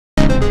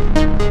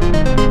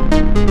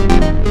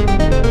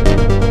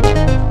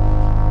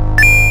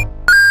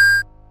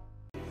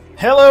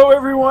Hello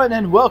everyone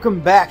and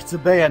welcome back to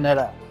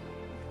Bayonetta.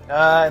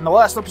 In the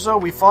last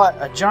episode we fought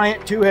a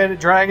giant two-headed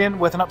dragon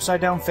with an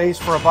upside-down face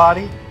for a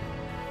body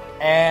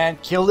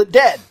and killed it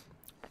dead.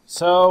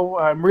 So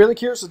I'm really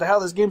curious as to how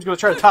this game's going to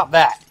try to top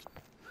that.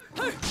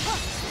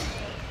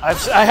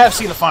 I have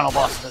seen the final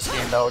boss of this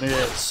game though, and it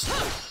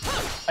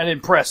is an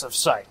impressive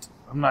sight.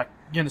 I'm not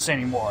going to say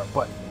any more,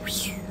 but...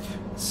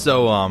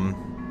 So,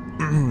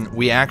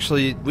 we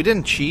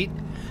didn't cheat.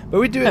 But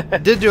we did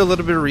do a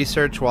little bit of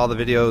research while the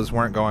videos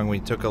weren't going.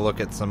 We took a look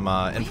at some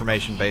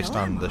information based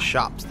on the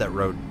shops that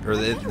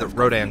the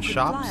Rodan's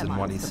shops and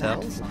what he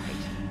sells,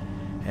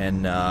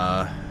 and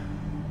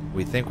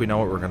we think we know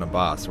what we're gonna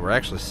buy. So we're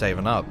actually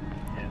saving up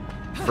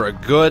for a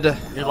good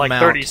like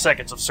amount. 30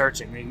 seconds of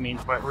searching. He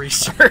means by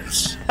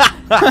research.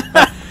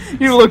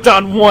 You looked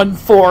on one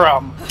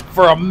forum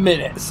for a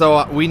minute.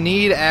 So we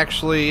need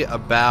actually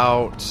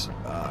about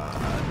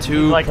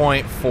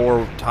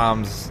 2.4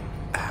 times.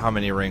 How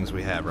many rings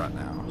we have right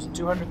now? Was it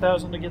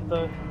 200,000 to get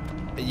the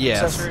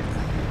accessory?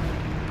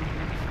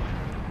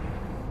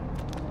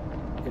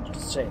 I could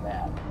just say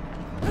that.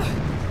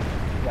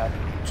 You gotta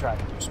try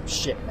to do some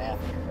shit math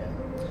here.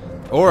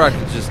 Or I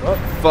could just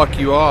fuck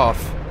you off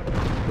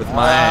with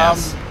my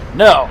ass.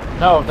 No,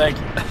 thank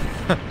you.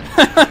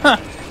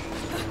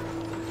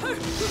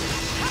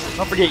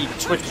 Don't forget you can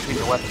switch between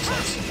your weapon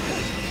sets.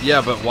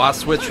 Yeah, but why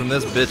switch from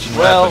this bitch and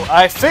Well, weapon?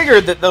 I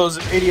figured that those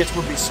idiots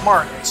would be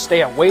smart and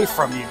stay away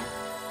from you.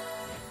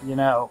 You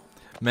know,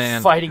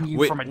 fighting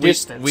you from a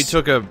distance. We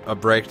took a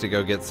break to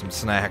go get some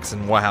snacks,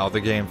 and wow,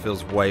 the game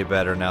feels way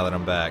better now that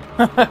I'm back.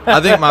 I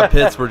think my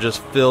pits were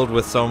just filled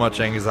with so much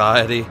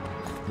anxiety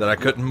that I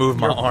couldn't move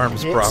my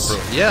arms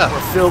properly. Yeah.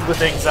 We're filled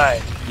with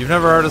anxiety. You've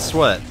never heard of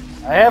sweat?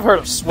 I have heard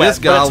of sweat, This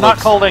guy but it's not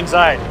called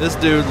anxiety. This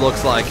dude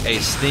looks like a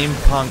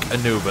steampunk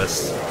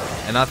Anubis,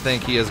 and I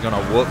think he is going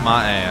to whoop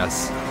my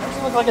ass. That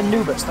doesn't look like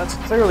Anubis. That's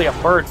clearly a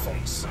bird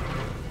face.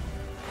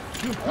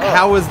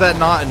 How is that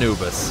not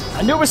Anubis?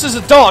 Anubis is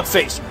a dog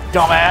face, you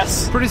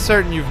dumbass. Pretty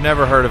certain you've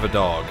never heard of a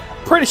dog.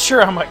 Pretty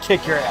sure I'm gonna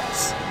kick your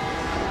ass.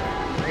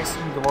 Grace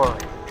and glory.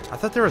 I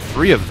thought there were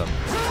 3 of them.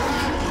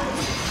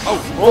 Oh,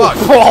 fuck.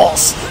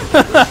 Balls!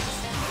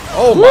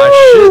 Oh my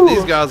shit,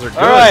 these guys are good.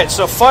 Alright,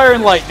 so fire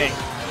and lightning.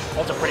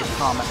 That's a pretty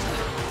common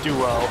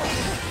duo.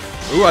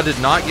 Ooh, I did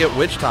not get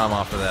witch time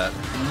off of that.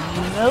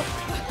 Nope.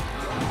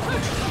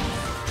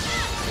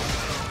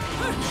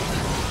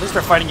 At least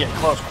they're fighting it in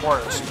close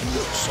quarters, so you can use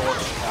your sword.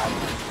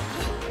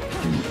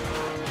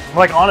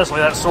 Like, honestly,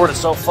 that sword is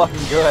so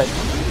fucking good.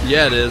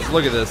 Yeah, it is.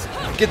 Look at this.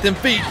 Get them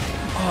feet.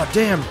 Oh,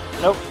 damn.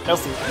 Nope, no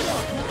feet.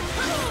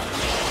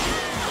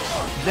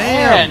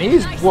 Damn. Man,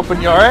 he's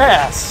whooping your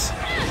ass.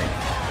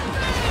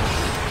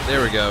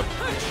 There we go.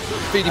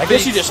 Feety I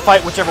guess you just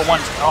fight whichever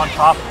one's on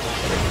top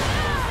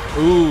of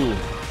you. Ooh.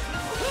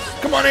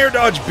 Come on, air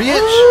dodge,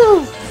 bitch.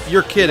 Woo!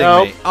 You're kidding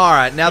me. All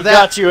right, now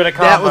got you in a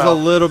combo. That was a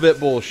little bit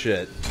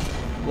bullshit.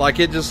 Like,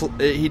 he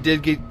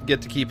did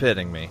get to keep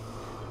hitting me.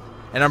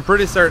 And I'm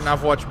pretty certain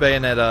I've watched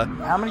Bayonetta.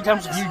 How many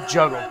times have you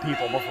juggled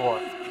people before?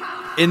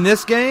 In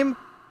this game,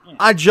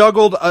 I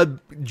juggled a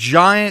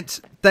giant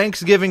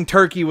Thanksgiving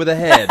turkey with a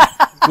head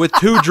with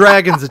 2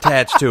 dragons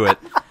attached to it.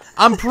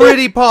 I'm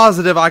pretty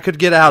positive I could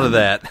get out of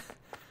that.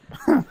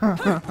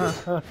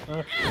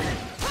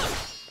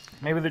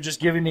 Maybe they're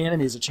just giving the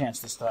enemies a chance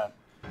this time.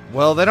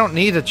 Well, they don't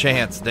need a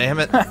chance, damn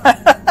it.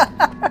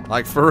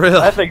 Like, for real.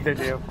 I think they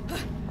do.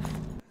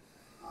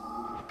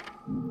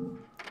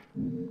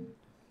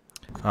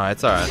 Alright,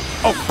 it's alright.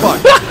 Oh,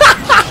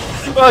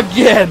 fuck!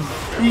 Again!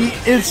 He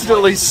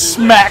instantly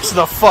smacks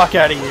the fuck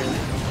out of you.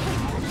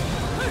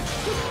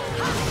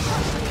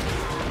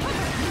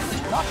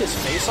 Knock his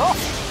face off?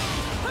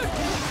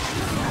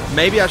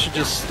 Maybe I should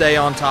just stay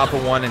on top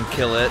of one and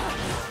kill it.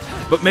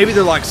 But maybe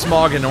they're like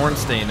Smog and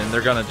Ornstein, and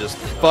they're gonna just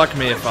fuck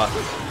me if I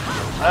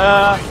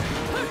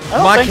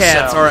don't My think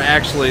cats so. are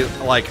actually,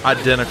 like,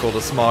 identical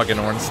to Smog and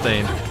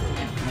Ornstein.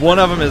 One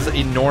of them is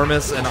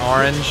enormous and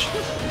orange,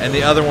 and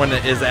the other one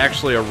is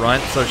actually a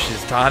runt, so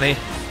she's tiny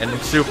and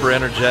super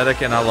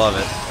energetic, and I love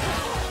it.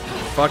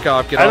 Fuck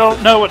off, get off. I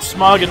don't know what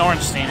Smog and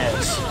Ornstein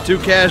is. Too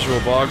casual,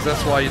 Boggs,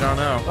 that's why you don't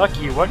know. Fuck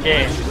you, what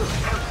game?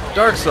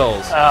 Dark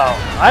Souls. Oh,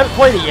 I haven't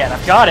played it yet.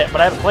 I've got it,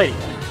 but I haven't played it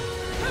yet.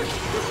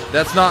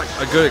 That's not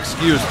a good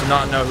excuse to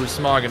not know who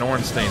Smog and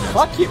Ornstein is.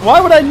 Fuck you.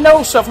 Why would I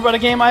know stuff about a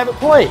game I haven't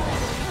played?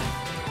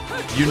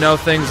 You know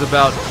things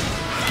about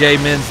gay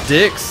men's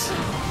dicks?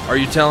 Are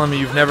you telling me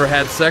you've never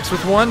had sex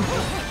with one?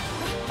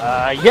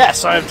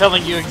 Yes, I'm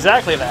telling you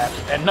exactly that.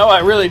 And no, I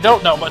really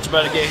don't know much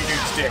about a gay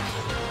dude's dick.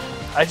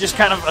 I just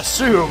kind of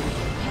assume.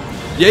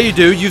 Yeah, you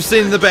do. You've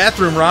seen the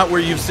bathroom, right, where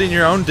you've seen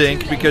your own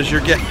dink because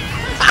you're gay.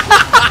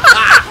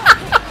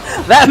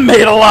 That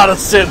made a lot of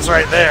sense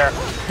right there.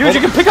 Dude, well, you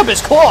can pick up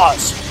his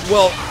claws.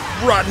 Well,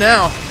 right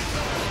now.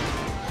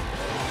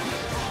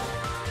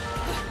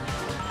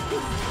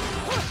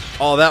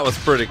 Oh, that was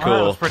pretty cool.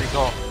 That was pretty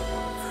cool.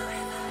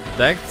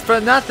 Thanks for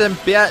nothing,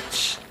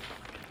 bitch.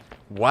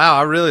 Wow,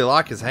 I really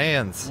like his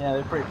hands. Yeah,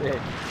 they're pretty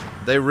big.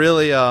 They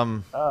really,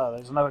 Oh,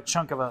 there's another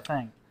chunk of a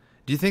thing.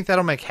 Do you think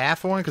that'll make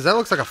half of one? Because that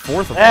looks like a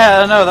fourth of one.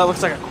 Yeah, no, that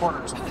looks like a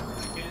quarter or something.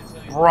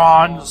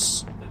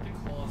 Bronze.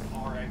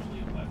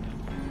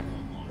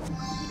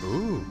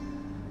 Ooh.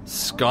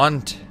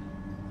 Skunt.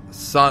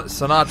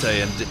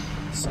 Sonate and...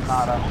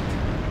 Sonata.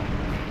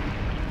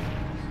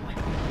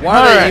 Why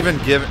are they even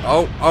giving...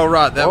 Oh,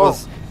 right, that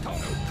was...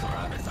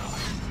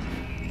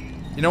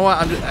 You know what?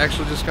 I'm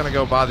actually just going to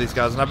go buy these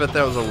guys, and I bet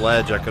that was a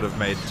ledge I could have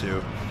made,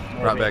 too.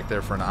 Maybe. Right back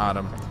there for an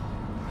item.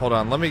 Hold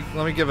on, let me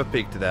give a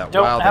peek to that.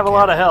 Don't have a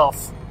lot of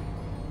health.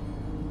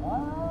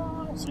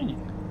 I don't see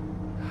anything.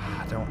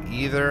 I don't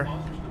either.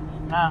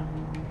 Nah.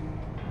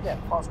 Yeah,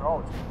 claws are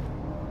always.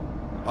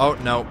 Oh,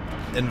 no.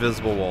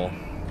 Invisible wall.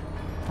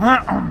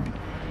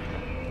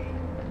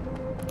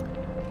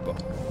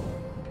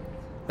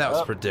 That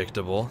was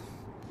predictable.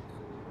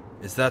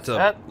 Is that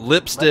a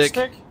lipstick?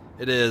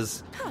 It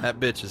is. Huh. That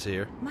bitch is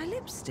here. My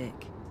lipstick.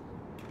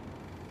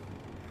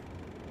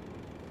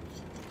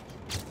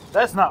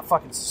 That's not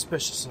fucking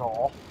suspicious at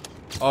all.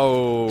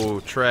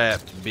 Oh,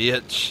 trapped,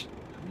 bitch.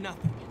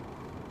 Nothing.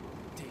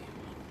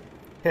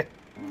 Damn.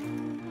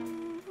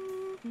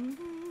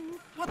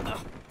 What the?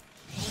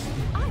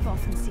 I've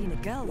often seen a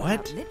girl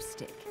without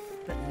lipstick,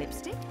 but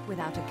lipstick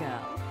without a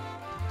girl.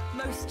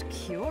 Most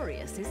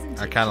curious, isn't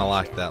it? I kind of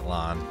liked that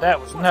line. That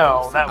was that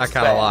was. I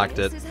kind of liked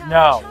it.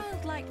 No.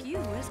 Like you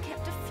has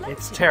kept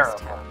it's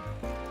terrible.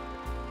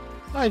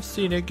 I've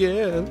seen a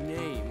girl.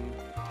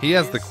 He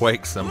has the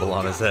Quake symbol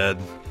on his head.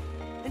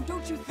 And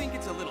don't you think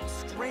it's a little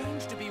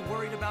strange to be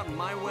worried about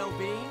my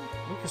well-being?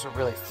 Lucas are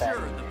really fat.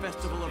 Sure, the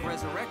Festival of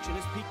Resurrection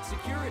is peak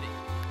security.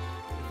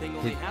 The thing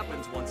only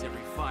happens once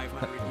every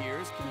 500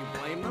 years. Can you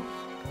blame them?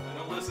 I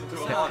don't listen to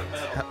a lot of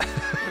metal.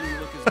 When you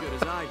look as good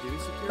as I do,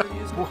 security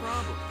isn't a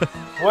problem.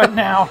 What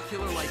now?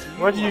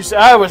 What did you say?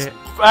 I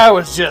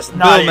was just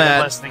not even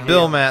listening.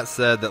 Bill Matt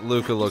said that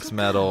Luca looks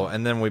metal,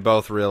 and then we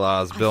both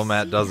realized Bill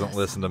Matt doesn't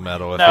listen to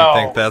metal if no, you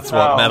think that's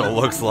what metal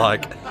looks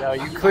like. No,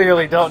 you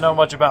clearly don't know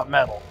much about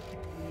metal.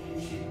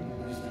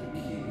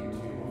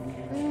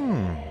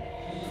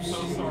 I'm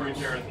so sorry,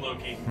 Jareth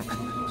Loki.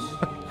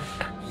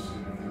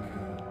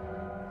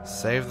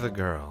 Save the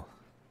girl.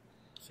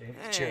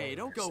 Hey,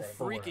 don't go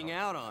freaking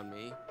out on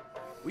me.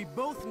 We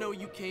both know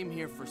you came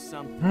here for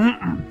something.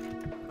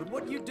 But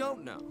what you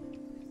don't know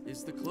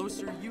is the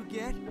closer you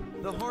get,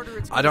 the harder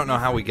it's. I don't know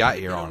how we got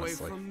here,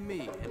 honestly.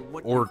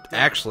 Or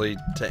actually,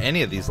 to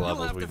any of these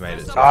levels we've made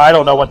it to. I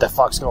don't know what the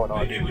fuck's going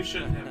on. Maybe we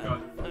shouldn't have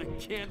gone. I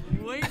can't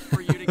wait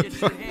for you to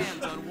get your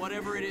hands on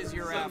whatever it is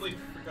you're after.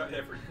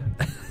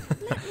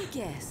 Let me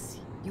guess.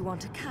 You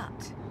want a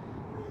cut?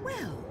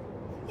 Well,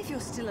 if you're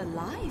still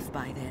alive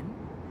by then,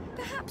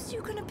 perhaps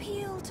you can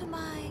appeal to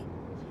my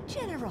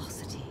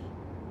generosity.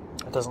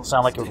 That doesn't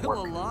sound like it would work.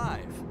 Still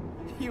alive?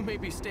 You may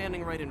be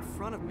standing right in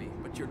front of me,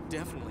 but you're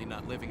definitely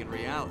not living in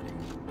reality.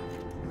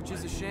 Which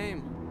is a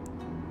shame.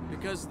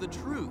 Because the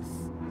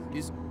truth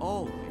is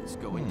always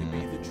going to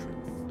be the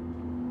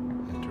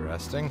truth.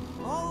 Interesting.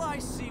 All I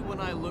see when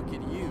I look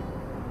at you,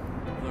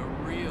 the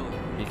real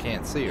you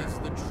can't see her. Is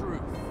the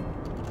truth.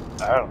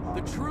 I don't know.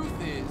 The truth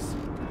is,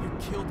 you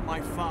killed my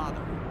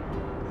father.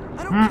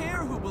 I don't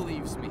care who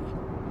believes me.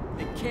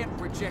 They can't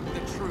reject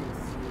the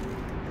truth.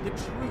 The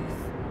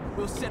truth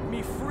will set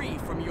me free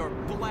from your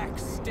black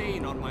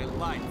stain on my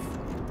life.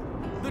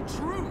 The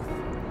truth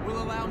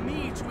will allow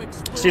me to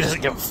explore. She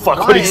doesn't give a fuck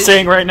what he's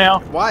saying right now.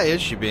 Why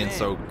is she being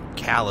so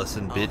callous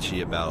and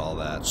bitchy about all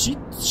that?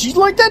 She's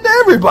like that to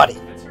everybody.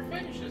 That's her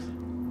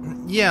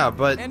fetishism. Yeah,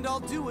 but and I'll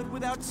do it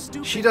without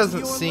stooping she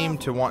doesn't to your seem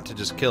level. to want to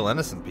just kill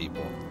innocent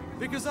people.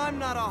 Because I'm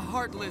not a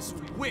heartless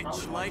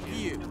witch like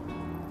you.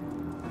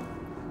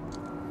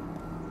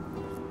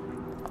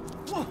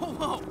 Whoa,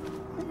 whoa!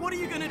 What are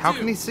you gonna do? How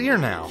can he see her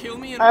now? Kill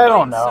me in I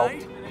don't know.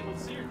 sight?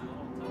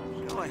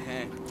 Go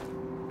ahead.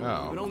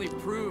 Oh. It would only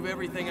prove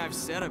everything I've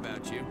said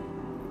about you.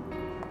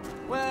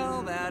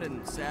 Well, that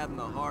and sadden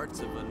the hearts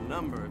of a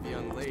number of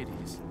young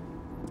ladies.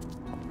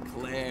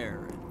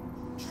 Claire,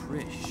 and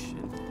Trish,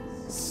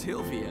 and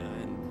Sylvia,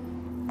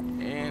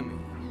 and Amy.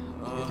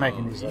 He's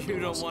making these you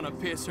don't want to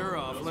piss her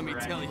off, let me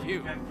tell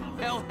you.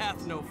 Hell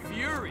hath no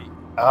fury.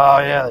 Oh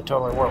yeah, they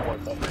totally weren't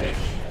worth it.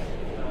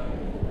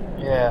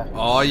 Yeah.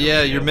 Oh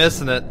yeah, you're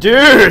missing it,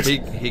 dude.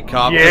 He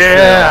copped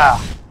yeah.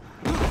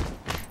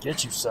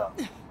 Get you some.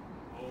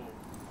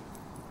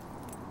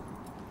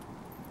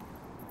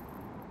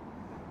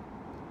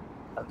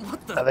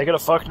 What the? Are they gonna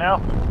fuck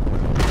now?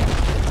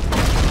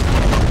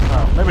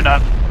 Oh, maybe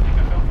not.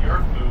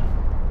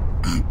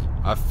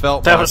 I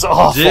felt that my was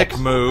awful. Dick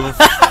move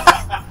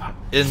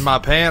in my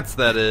pants.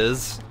 That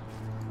is.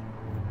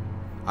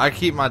 I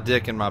keep my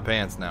dick in my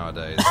pants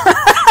nowadays.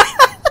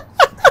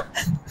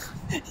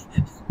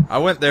 I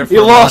went there for he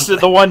lost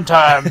it the one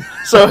time,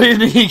 so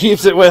he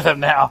keeps it with him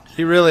now.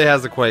 He really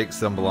has a Quake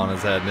symbol on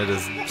his head, and it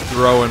is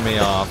throwing me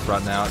off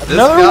right now. This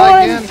Another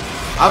guy one? again?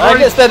 I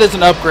guess that is an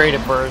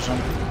upgraded version.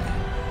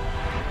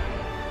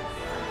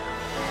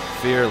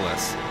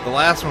 Fearless. The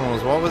last one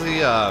was, what was he,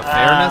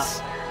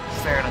 Fairness?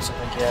 Fairness, I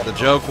think, yeah. The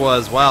joke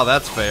was, wow,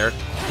 that's fair.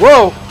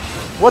 Whoa!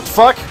 What the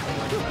fuck?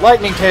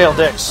 Lightning tail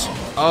dicks.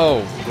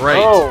 Oh, great.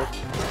 Oh,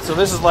 So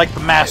this is like the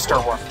master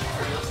one.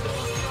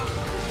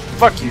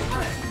 Fuck you.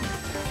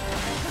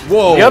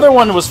 Whoa. The other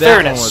one was that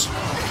fairness.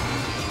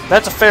 one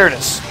That's a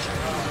fairness.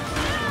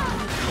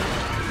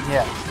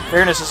 Yeah,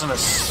 fairness isn't a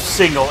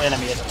single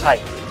enemy, it's a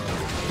type.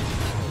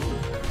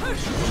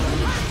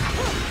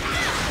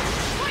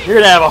 You're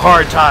gonna have a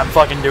hard time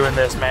fucking doing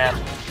this, man.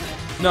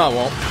 No, it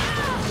won't.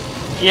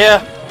 Yeah.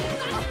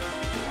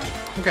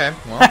 Okay,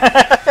 well.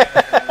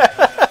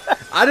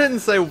 I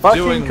didn't say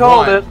Fucking doing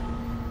called what. it.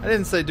 I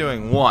didn't say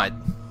doing what.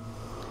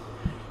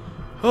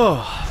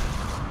 Oh.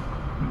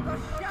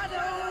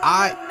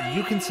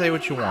 You can say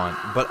what you want,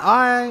 but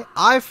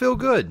I feel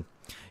good.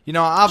 You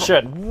know,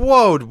 Should.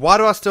 Whoa, why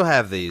do I still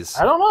have these?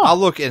 I don't know. I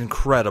look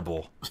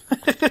incredible.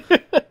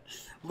 A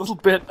little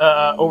bit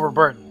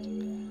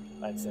overburdened,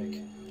 I think.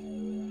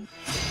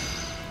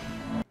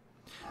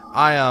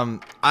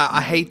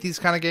 I hate these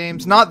kind of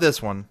games. Not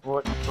this one.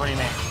 What do you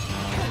mean?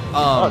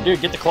 Oh, dude,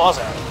 get the claws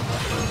out.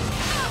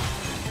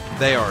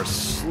 They are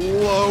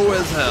slow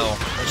as hell.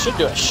 They should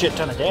do a shit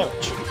ton of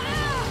damage.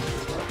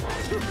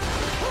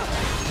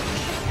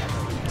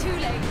 Too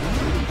late.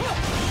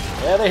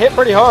 Yeah, they hit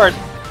pretty hard.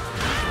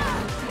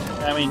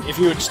 I mean, if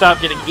you would stop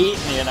getting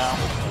eaten, you know.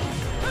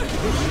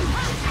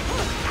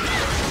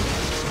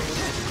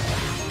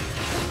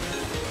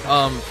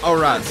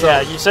 Alright, so...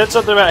 Yeah, you said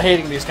something about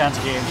hating these kinds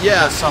of games.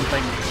 Yeah. Because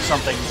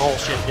something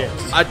bullshit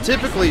hits. I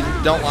typically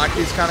don't like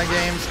these kind of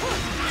games,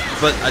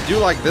 but I do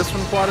like this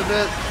one quite a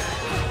bit.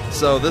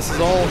 So this is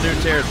all new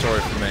territory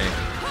for me.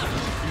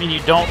 You mean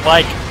you don't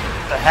like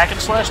the hack and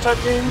slash type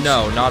games?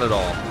 No, not at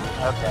all.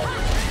 Okay.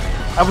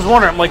 I was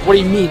wondering, like, what do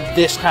you mean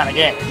this kind of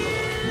game?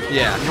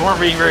 Yeah. You weren't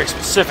being very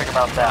specific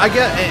about that. I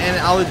get, and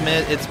I'll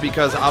admit it's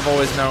because I've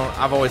always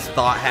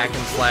thought hack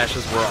and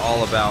slashes were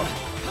all about,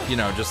 you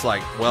know, just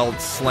like, well,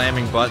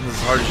 slamming buttons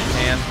as hard as you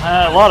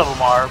can. A lot of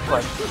them are,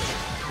 but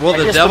Well, I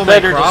the guess Devil the May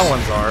better Cry dis-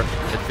 ones are.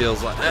 It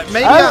feels like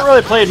maybe I haven't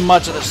really played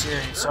much of the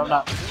series, so I'm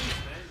not.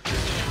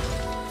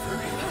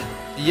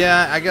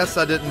 Yeah, I guess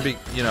I didn't be.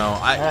 You know,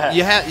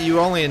 you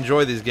only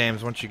enjoy these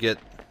games once you get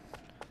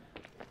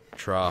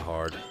try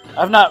hard.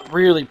 I've not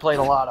really played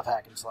a lot of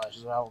hack and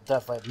slashes. I'll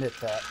definitely admit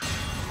that.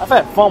 I've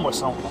had fun with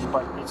some of them,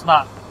 but it's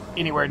not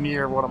anywhere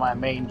near one of my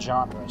main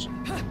genres.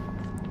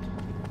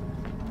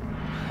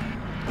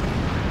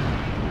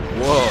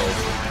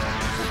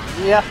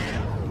 Whoa! Yeah.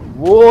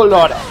 Whoa,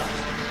 lordy.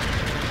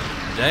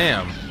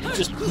 Damn. He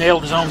just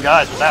nailed his own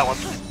guys with that one.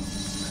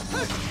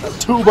 A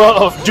tuba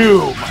of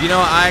doom. You know,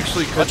 I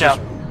actually could Watch just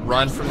out.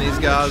 run from these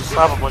guys,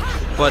 Probably.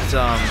 but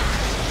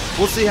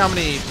we'll see how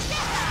many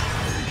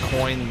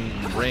coin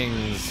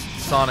rings,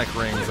 Sonic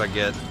rings I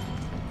get,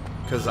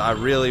 because I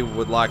really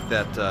would like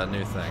that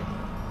new thing.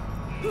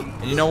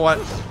 And you know what?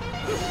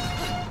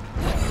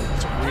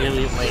 It's a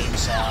really lame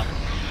sound.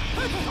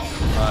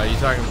 You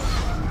talking?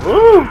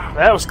 Woo!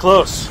 That was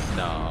close.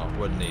 No,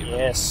 wouldn't even.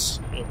 Yes,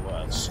 it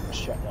was.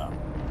 Shut up.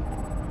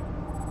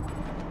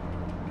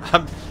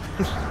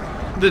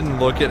 I didn't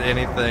look at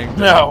anything.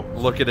 No.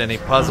 Look at any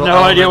puzzle. No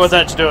idea what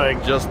elements. that's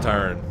doing. Just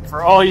turn.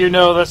 For all you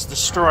know, that's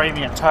destroying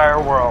the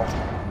entire world.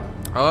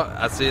 Oh,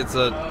 I see. It's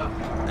a.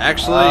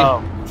 Actually,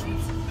 Oh.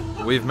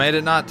 we've made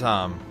it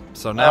nighttime,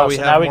 so now we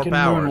so have now we more can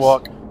powers.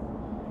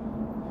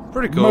 moonwalk.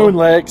 Pretty cool. Moon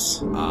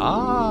legs.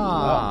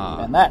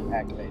 Ah. And that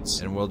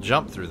activates. And we'll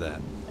jump through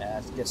that.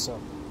 Yeah, I guess so.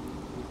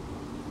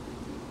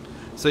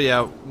 So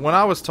yeah, when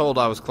I was told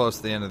I was close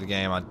to the end of the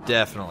game, I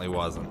definitely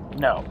wasn't.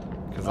 No.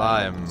 Because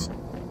I am...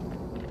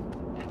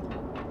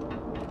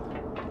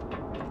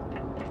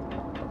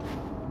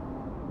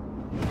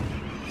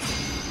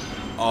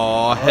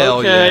 Oh, hell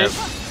Okay. yeah.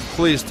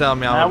 Please tell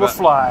me I'm Now we're about...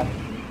 flying.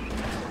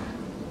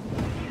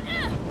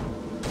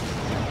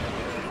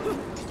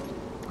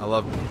 I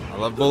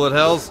love bullet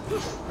hells.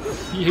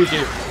 You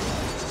do.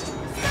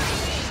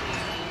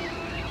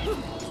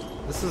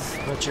 This is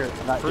But you're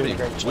not doing pretty a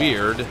great job.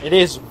 weird. It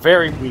is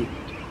very weird.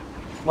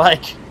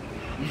 Like,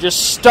 you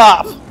just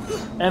stop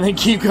and then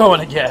keep going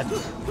again.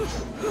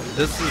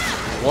 This is...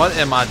 What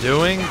am I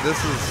doing?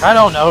 This is... I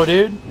don't know,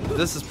 dude.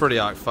 This is pretty...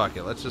 Fuck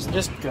it. Let's just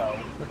go.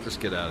 Let's just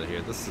get out of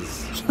here. This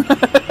is...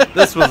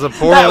 This was a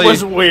That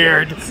was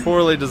weird.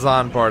 poorly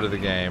designed part of the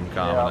game,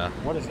 Kamina.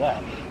 Yeah. What is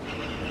that?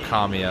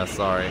 Kamiya,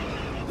 sorry.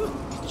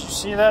 Did you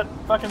see that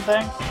fucking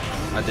thing?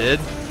 I did.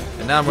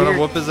 And now I'm gonna Weird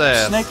whoop his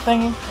ass. Snake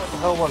thingy? What the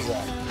hell was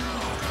that?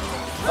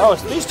 Oh,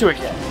 it's these two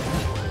again.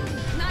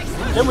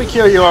 Didn't we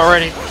kill you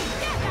already?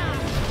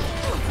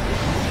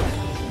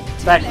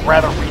 It's back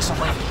rather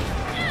recently.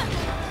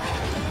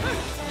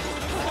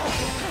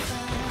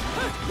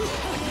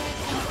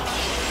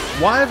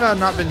 Why have I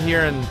not been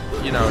hearing,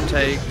 you know,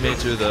 take me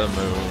to the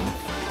moon?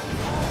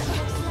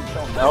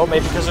 Don't know.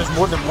 Maybe because there's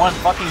more than one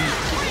fucking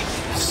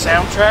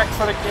soundtrack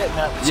for the kid.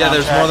 Yeah,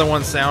 there's more than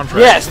one soundtrack.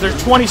 Yes, there's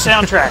 20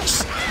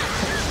 soundtracks.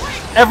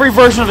 Every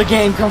version of the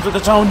game comes with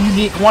its own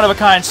unique,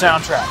 one-of-a-kind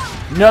soundtrack.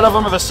 None of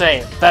them are the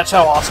same. That's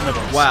how awesome it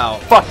is. Wow.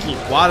 Fuck you.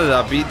 Why did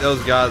I beat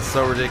those guys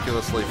so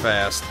ridiculously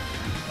fast?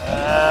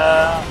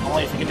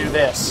 Only if you can do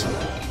this.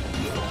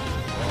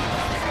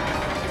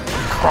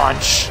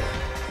 Crunch.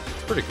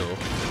 It's pretty cool.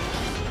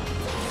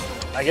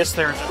 I guess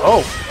there's...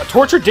 Oh, a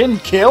torture didn't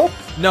kill?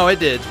 No, it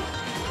did.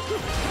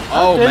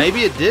 Oh, did.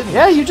 maybe it didn't.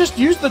 Yeah, you just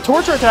used the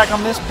torture attack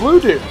on this blue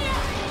dude.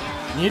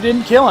 You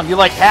didn't kill him. You,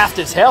 like, halved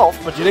his health,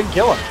 but you didn't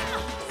kill him.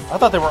 I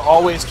thought they were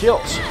always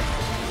kills.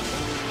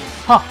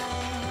 Huh.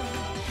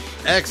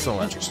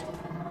 Excellent. Interesting.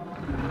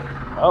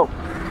 Oh.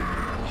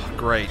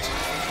 Great.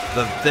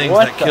 The things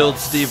What that the killed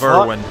Steve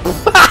fuck? Irwin.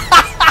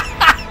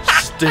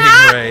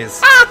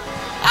 Stingrays.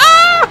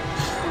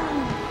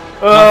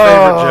 My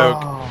favorite joke.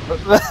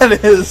 That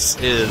is...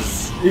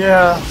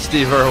 Yeah.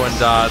 Steve Irwin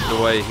died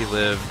the way he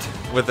lived,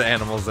 with the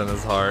animals in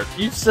his heart.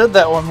 You've said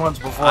that one once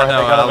before. I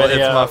know, on a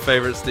video. it's my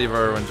favorite Steve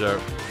Irwin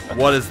joke.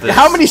 What is this?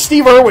 How many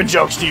Steve Irwin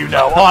jokes do you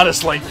know,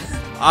 honestly?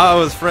 I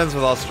was friends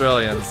with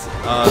Australians.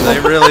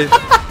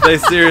 They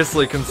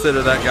seriously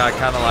consider that guy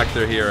kind of like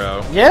their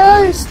hero.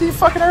 Yeah, he's Steve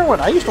fucking Irwin.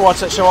 I used to watch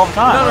that show all the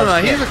time.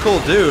 No, he's a cool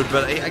dude,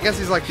 but I guess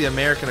he's like the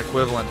American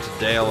equivalent to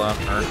Dale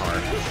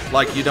Earnhardt.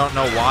 Like, you don't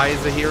know why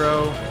he's a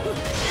hero,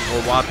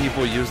 or why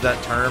people use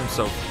that term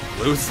so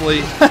loosely.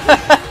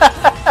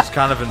 It's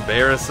kind of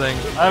embarrassing.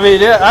 I mean,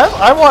 yeah,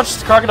 I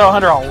watched Crocodile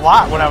Hunter a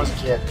lot when I was a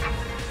kid.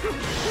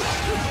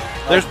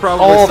 There's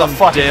probably all the some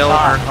fucking Dale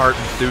time. Earnhardt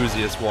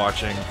enthusiasts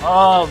watching.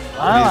 I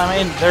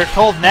mean, they're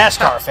called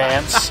NASCAR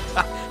fans.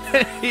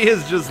 He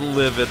is just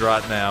livid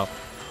right now.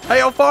 Hey,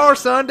 how far,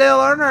 son? Dale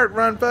Earnhardt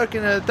run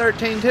fucking a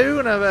 13.2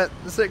 and I'm at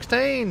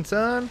 16,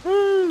 son.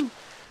 Woo!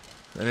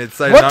 And it'd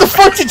say, What the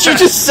fuck did you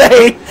just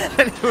say?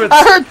 I heard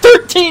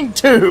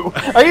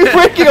 13-2. Are you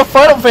making a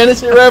Final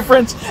Fantasy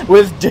reference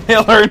with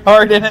Dale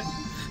Earnhardt in it?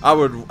 I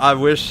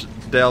wish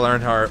Dale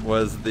Earnhardt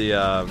was the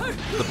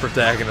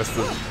protagonist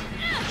of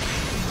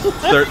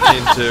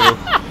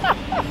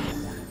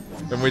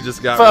 13-2. And we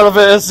just got Final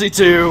Fantasy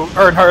 2,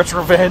 Earnhardt's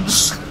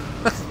Revenge.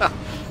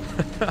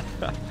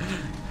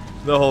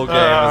 The whole game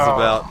is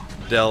about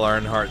Dale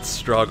Earnhardt's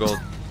struggle.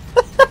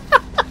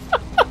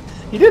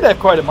 He did have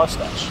quite a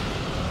mustache.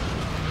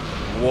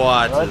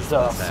 What What is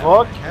the this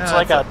fuck? happening? It's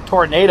like a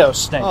tornado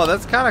snake. Oh,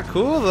 that's kind of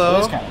cool, It though.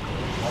 is kind of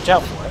cool. Watch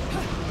out for it.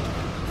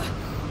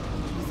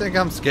 You think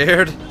I'm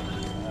scared?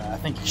 I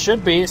think you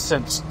should be,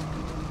 since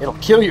it'll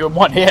kill you in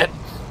one hit.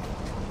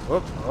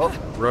 Whoop. Oh,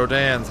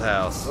 Rodan's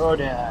house.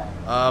 Rodan.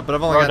 But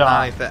I've only got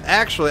Rodan. 90.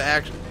 Actually,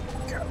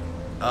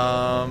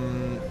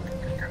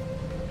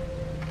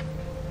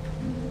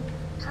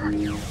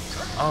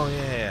 oh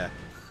yeah.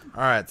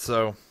 All right,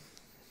 so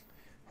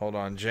hold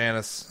on,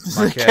 Janice,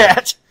 my The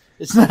cat.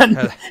 It's not.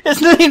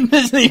 It's not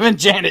even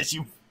Janice.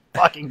 You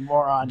fucking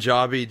moron.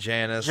 Jobby,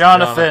 Janice,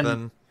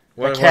 Jonathan.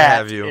 what, The what cat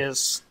have you?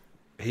 is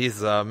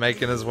He's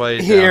making his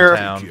way Here.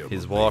 downtown.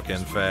 He's walking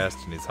fast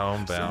and he's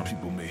homebound. Some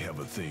people may have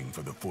a thing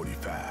for the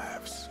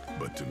 45s,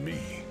 but to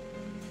me,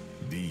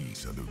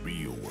 these are the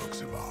real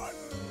works of art.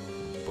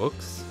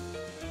 Books?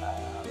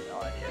 no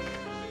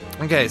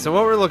idea. Okay, so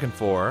what we're looking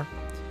for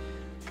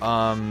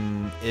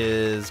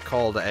is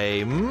called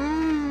a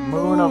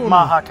Moon of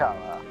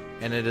Mahakala.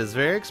 and it is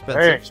very expensive.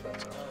 Very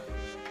expensive.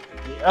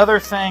 The other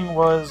thing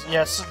was,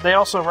 yes, they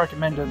also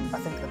recommended, I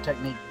think, the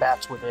technique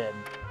Bats Within.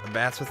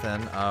 Bats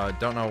Within.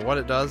 Don't know what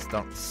it does.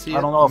 Don't see it.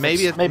 I don't know if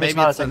maybe it's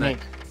not a in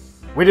technique.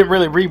 We didn't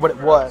really read what it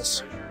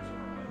was.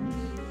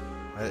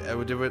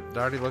 Did it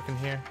already look in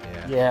here?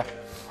 Yeah.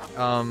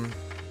 Yeah.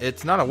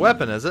 It's not a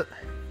weapon, is it?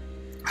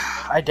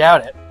 I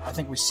doubt it. I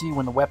think we see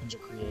when the weapons are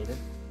created.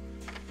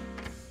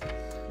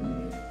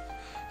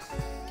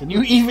 Can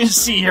you even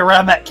see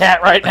around that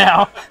cat right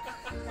now?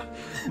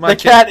 The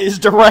cat is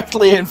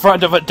directly in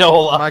front of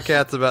Adola. My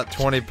cat's about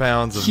 20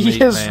 pounds of He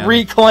meat, has man.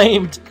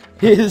 reclaimed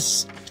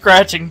his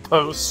scratching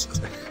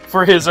post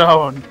for his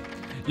own.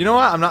 You know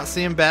what? I'm not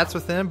seeing Bats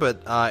Within, but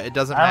it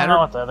doesn't I don't matter know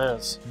what that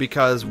is.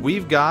 because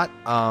we've got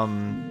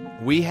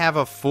we have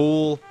a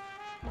full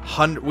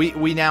 100.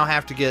 We now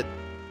have to get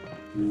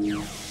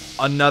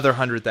another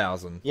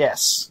 100,000.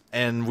 Yes.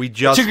 And we It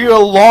just took you a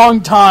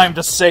long time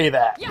to say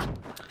that.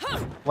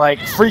 Like,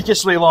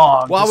 freakishly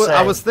long. Well, to say.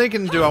 I was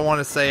thinking, do I want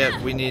to say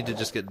it? We need to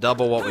just get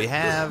double what we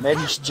have.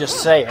 Maybe you should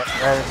just say it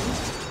rather than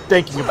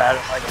thinking about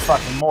it like a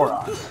fucking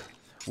moron.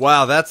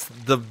 Wow, that's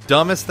the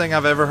dumbest thing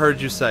I've ever heard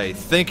you say.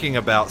 Thinking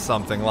about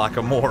something like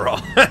a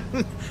moron.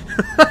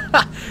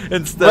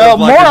 Instead Well, of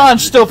like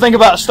morons still think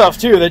about stuff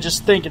too. They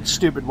just think in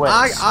stupid ways.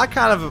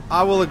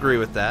 I will agree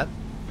with that.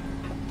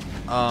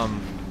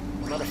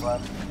 Butterfly.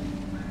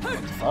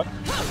 What the fuck?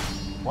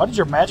 Why did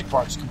your magic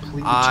parts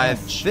completely I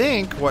change?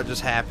 think what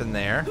just happened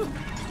there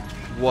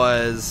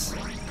was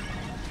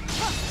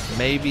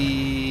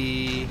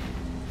maybe,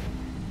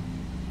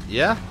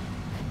 yeah.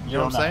 You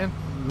know what I'm saying?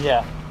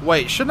 Yeah.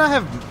 Wait, shouldn't I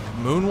have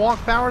moonwalk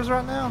powers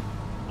right now?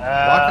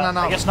 Why can I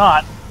not? I guess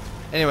not.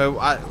 Anyway,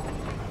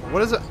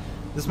 what is it?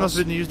 This must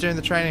have been used during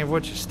the training of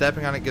which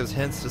stepping on it gives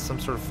hints to some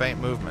sort of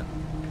faint movement.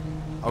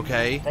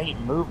 Okay.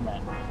 Faint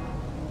movement.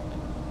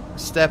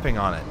 Stepping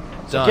on it.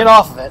 So Done. get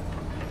off of it.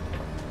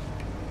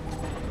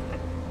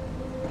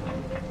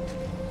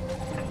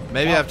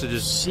 Maybe I have to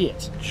just See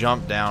it.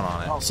 jump down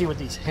I on don't see what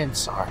these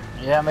hints are.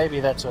 Yeah, maybe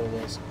that's what it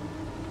is.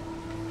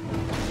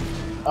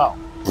 Oh.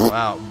 it.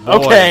 Wow. Boy.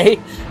 Okay.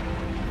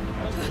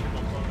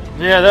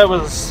 Yeah, that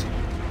was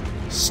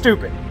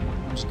Stupid.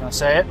 I'm just gonna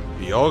say it.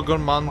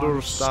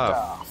 Jorgunmandur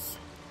staff.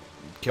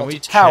 Can That's we a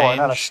tower, change?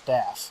 not a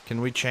staff.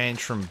 Can we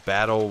change from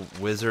battle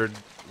wizard,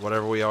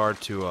 whatever we are,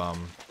 to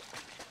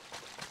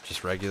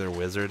just regular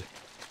wizard,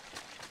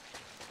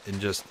 and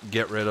just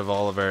get rid of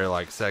all of our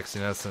like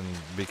sexiness and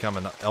become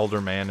an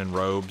elder man in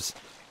robes,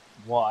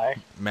 Why?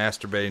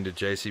 masturbating to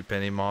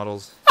JCPenney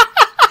models?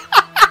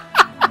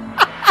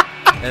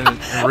 and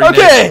rename-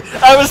 Okay,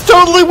 I was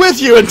totally with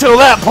you until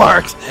that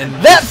part. And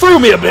that threw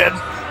me a bit.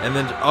 And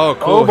then, oh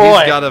cool, Oh boy.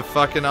 he's got a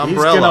fucking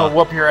umbrella. He's gonna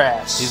whoop your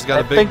ass. He's got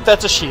a I big- think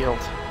that's a shield.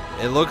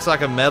 It looks like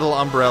a metal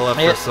umbrella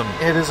for some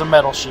It is a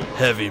metal shield.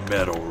 heavy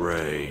metal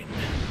rain.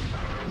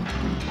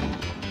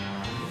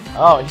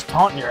 Oh, he's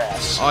taunting your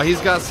ass. Oh, he's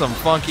got some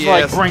funky He's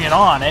like, ass bring it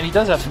on, and he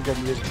does have some good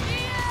music.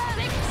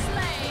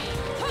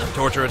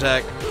 torture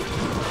attack.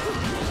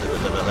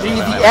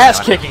 The ass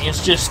kicking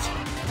is just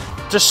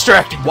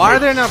distracting. to Why me. are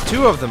there not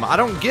two of them? I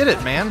don't get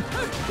it, man.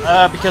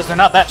 Because they're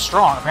not that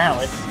strong,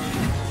 apparently.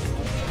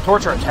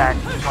 Torture attack,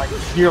 like,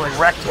 nearly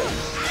wrecked him.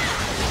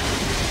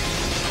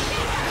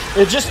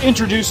 It just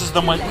introduces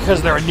them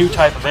because they're a new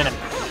type of enemy.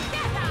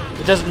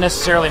 It doesn't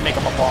necessarily make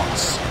them a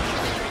boss.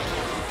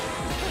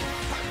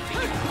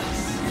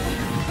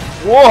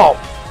 Whoa!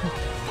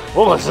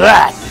 What was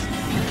that?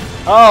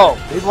 Oh,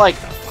 it like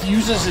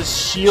fuses his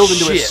shield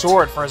into his Shit.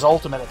 sword for his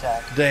ultimate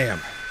attack. Damn.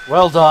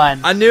 Well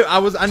done. I knew I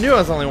was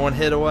only one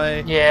hit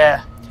away.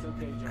 Yeah.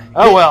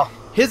 Oh well.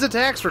 His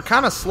attacks were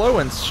kind of slow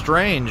and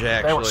strange,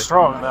 actually. They were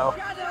strong though.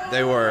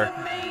 They were.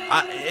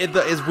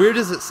 As weird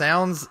as it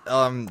sounds,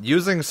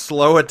 using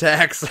slow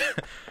attacks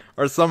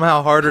are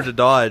somehow harder to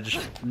dodge.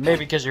 Maybe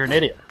because you're an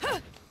idiot.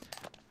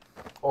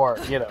 Or,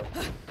 you know,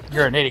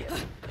 you're an idiot.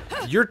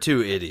 You're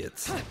two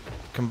idiots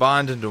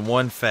combined into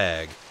one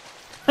fag.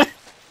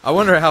 I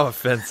wonder how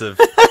offensive.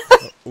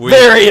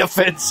 Very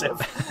offensive.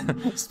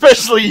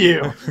 Especially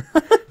you.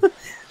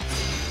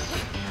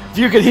 If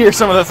you could hear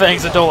some of the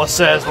things Adola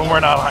says when we're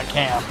not on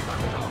cam.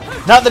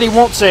 Not that he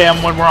won't say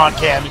them when we're on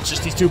cam, it's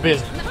just he's too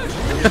busy.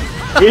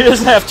 He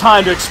doesn't have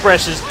time to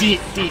express his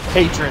deep, deep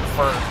hatred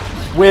for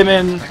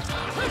women,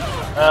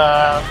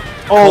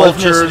 all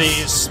Cultures.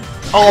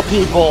 ethnicities, all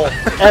people,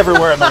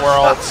 everywhere in the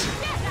world.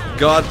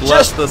 God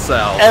bless Just the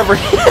South.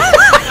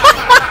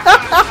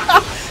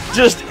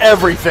 Just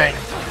everything.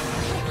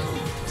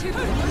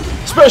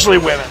 Especially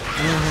women.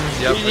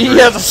 Yep, He agreed.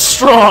 has a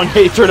strong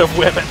hatred of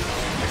women.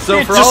 So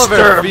It for all of our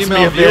disturbs me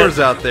female a bit. viewers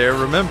out there,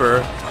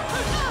 remember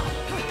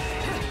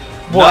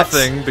What?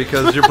 nothing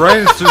because your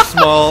brain's too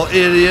small,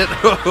 idiot.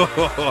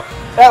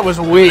 That was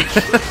weak.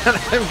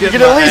 I'm You getting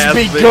can at my least ass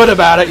be beat. good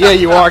about it. Yeah,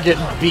 you are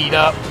getting beat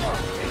up.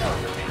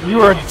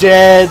 You are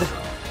dead.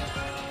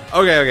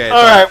 Okay.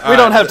 All right, we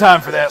don't have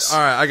time for this. All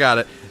right, I got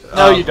it.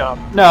 No, you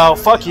don't. No,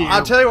 fuck you.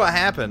 I'll tell you what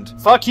happened.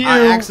 Fuck you.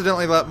 I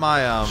accidentally let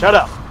my Shut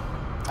up.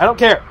 I don't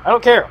care. I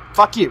don't care.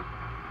 Fuck you.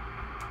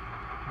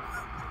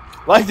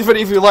 Like the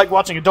video if you like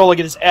watching Adola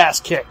get his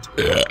ass kicked.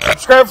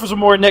 Subscribe for some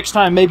more next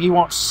time. Maybe you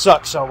won't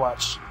suck so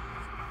much.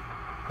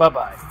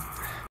 Bye-bye.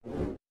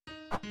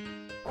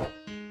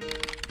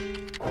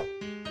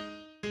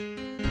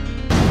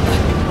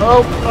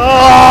 Oh!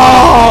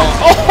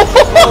 Oh!